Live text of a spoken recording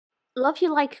Love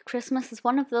You Like Christmas is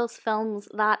one of those films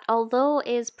that, although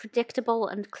is predictable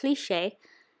and cliche,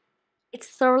 it's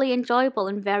thoroughly enjoyable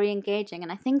and very engaging.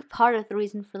 And I think part of the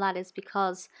reason for that is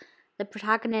because the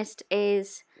protagonist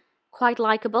is quite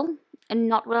likable and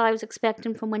not what I was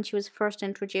expecting from when she was first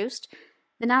introduced.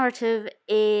 The narrative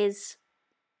is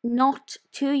not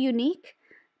too unique,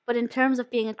 but in terms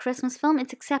of being a Christmas film,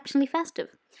 it's exceptionally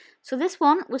festive. So this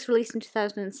one was released in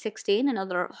 2016,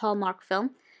 another Hallmark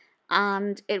film,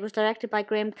 and it was directed by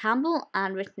Graeme Campbell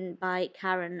and written by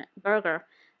Karen Berger.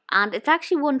 And it's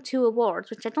actually won 2 awards,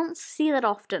 which I don't see that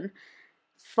often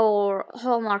for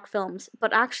Hallmark films.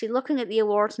 But actually, looking at the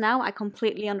awards now, I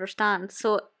completely understand.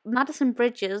 So, Madison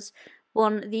Brydges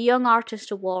won the Young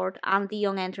Artist Award and the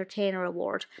Young Entertainer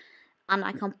Award. And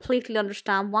I completely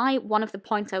understand why. One of the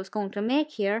points I was going to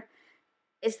make here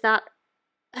is that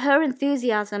her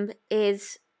enthusiasm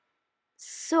is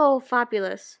so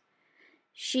fabulous.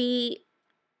 She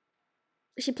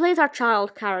plays our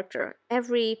child character.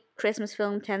 Every Christmas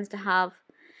film tends to have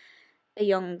a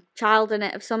young child in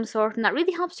it of some sort, and that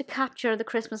really helps to capture the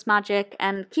Christmas magic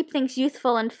and keep things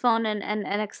youthful and fun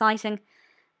and exciting.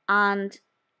 And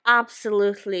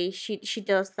absolutely, she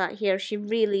does that here. She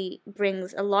really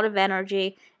brings a lot of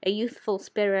energy, a youthful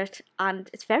spirit, and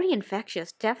it's very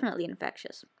infectious, definitely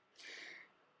infectious.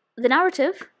 The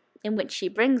narrative in which she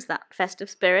brings that festive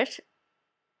spirit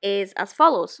is as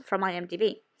follows from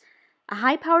IMDb. A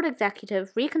high-powered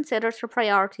executive reconsiders her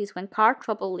priorities when car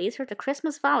trouble leads her to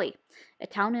Christmas Valley, a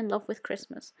town in love with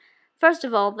Christmas. First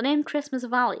of all, the name Christmas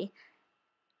Valley,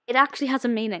 it actually has a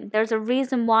meaning. There's a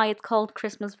reason why it's called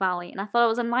Christmas Valley, and I thought it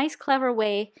was a nice, clever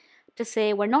way to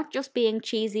say we're not just being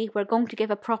cheesy, we're going to give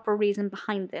a proper reason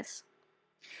behind this.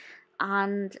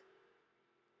 And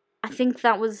I think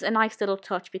that was a nice little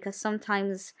touch, because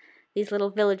sometimes these little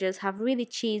villages have really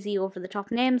cheesy,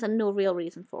 over-the-top names and no real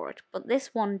reason for it, but this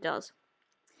one does.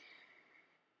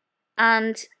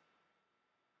 And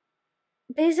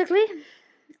basically,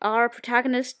 our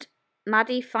protagonist,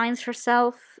 Maddie, finds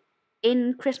herself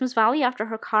in Christmas Valley after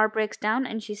her car breaks down,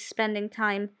 and she's spending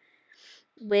time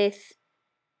with,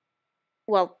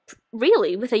 well,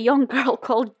 really, with a young girl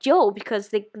called Jo, because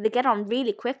they get on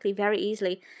really quickly, very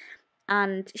easily.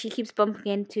 And she keeps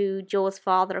bumping into Jo's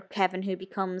father, Kevin, who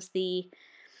becomes the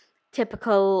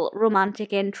typical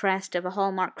romantic interest of a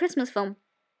Hallmark Christmas film.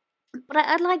 But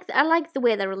I like the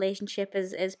way their relationship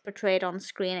is portrayed on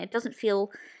screen. It doesn't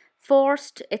feel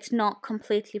forced. It's not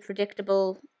completely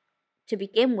predictable to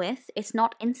begin with. It's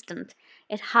not instant.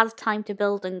 It has time to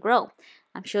build and grow.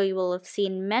 I'm sure you will have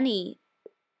seen many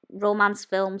romance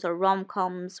films or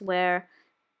rom-coms where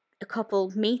a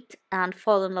couple meet and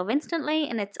fall in love instantly,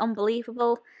 and it's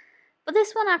unbelievable. But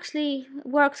this one actually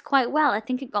works quite well. I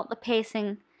think it got the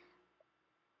pacing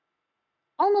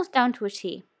almost down to a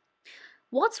T.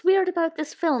 What's weird about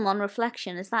this film on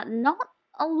reflection is that not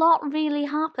a lot really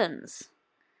happens.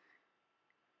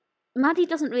 Maddie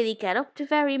doesn't really get up to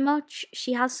very much.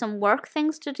 She has some work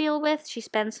things to deal with. She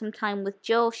spends some time with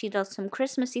Jo. She does some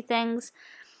Christmassy things.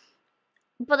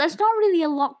 But there's not really a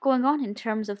lot going on in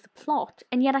terms of the plot,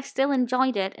 and yet I still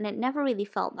enjoyed it, and it never really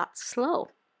felt that slow.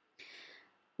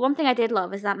 One thing I did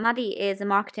love is that Maddie is a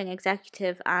marketing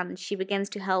executive, and she begins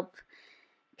to help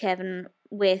Kevin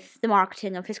with the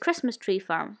marketing of his Christmas tree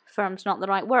firm. Firm's not the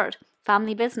right word.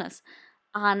 Family business.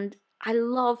 And I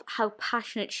love how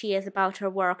passionate she is about her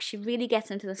work. She really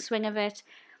gets into the swing of it,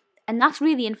 and that's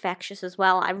really infectious as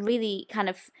well. I really kind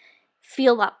of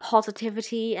feel that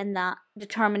positivity and that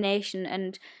determination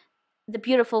and the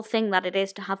beautiful thing that it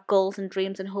is to have goals and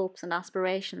dreams and hopes and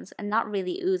aspirations, and that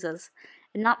really oozes,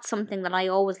 and that's something that I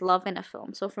always love in a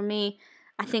film. So for me,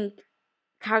 I think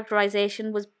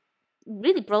characterization was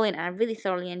really brilliant, and I really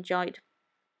thoroughly enjoyed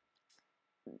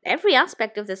every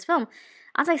aspect of this film.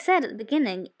 As I said at the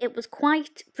beginning, it was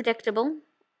quite predictable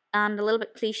and a little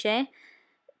bit cliche.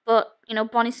 But,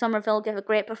 Bonnie Somerville gave a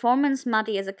great performance.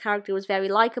 Maddie as a character was very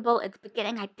likeable. At the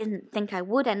beginning, I didn't think I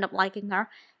would end up liking her,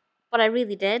 but I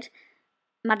really did.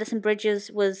 Madison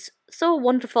Brydges was so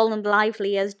wonderful and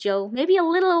lively as Jo. Maybe a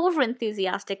little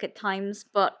over-enthusiastic at times,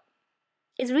 but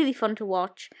it's really fun to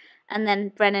watch. And then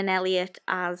Brennan Elliott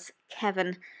as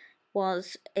Kevin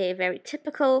was a very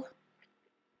typical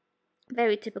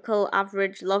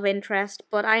average love interest,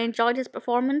 but I enjoyed his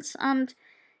performance, and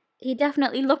he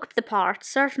definitely looked the part,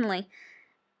 certainly.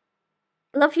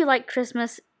 Love You Like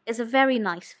Christmas is a very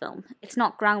nice film. It's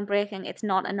not groundbreaking, it's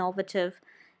not innovative,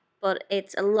 but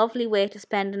it's a lovely way to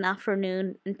spend an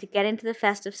afternoon and to get into the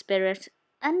festive spirit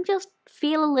and just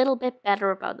feel a little bit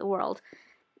better about the world.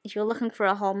 If you're looking for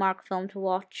a Hallmark film to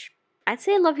watch, I'd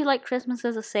say Love You Like Christmas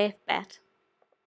is a safe bet.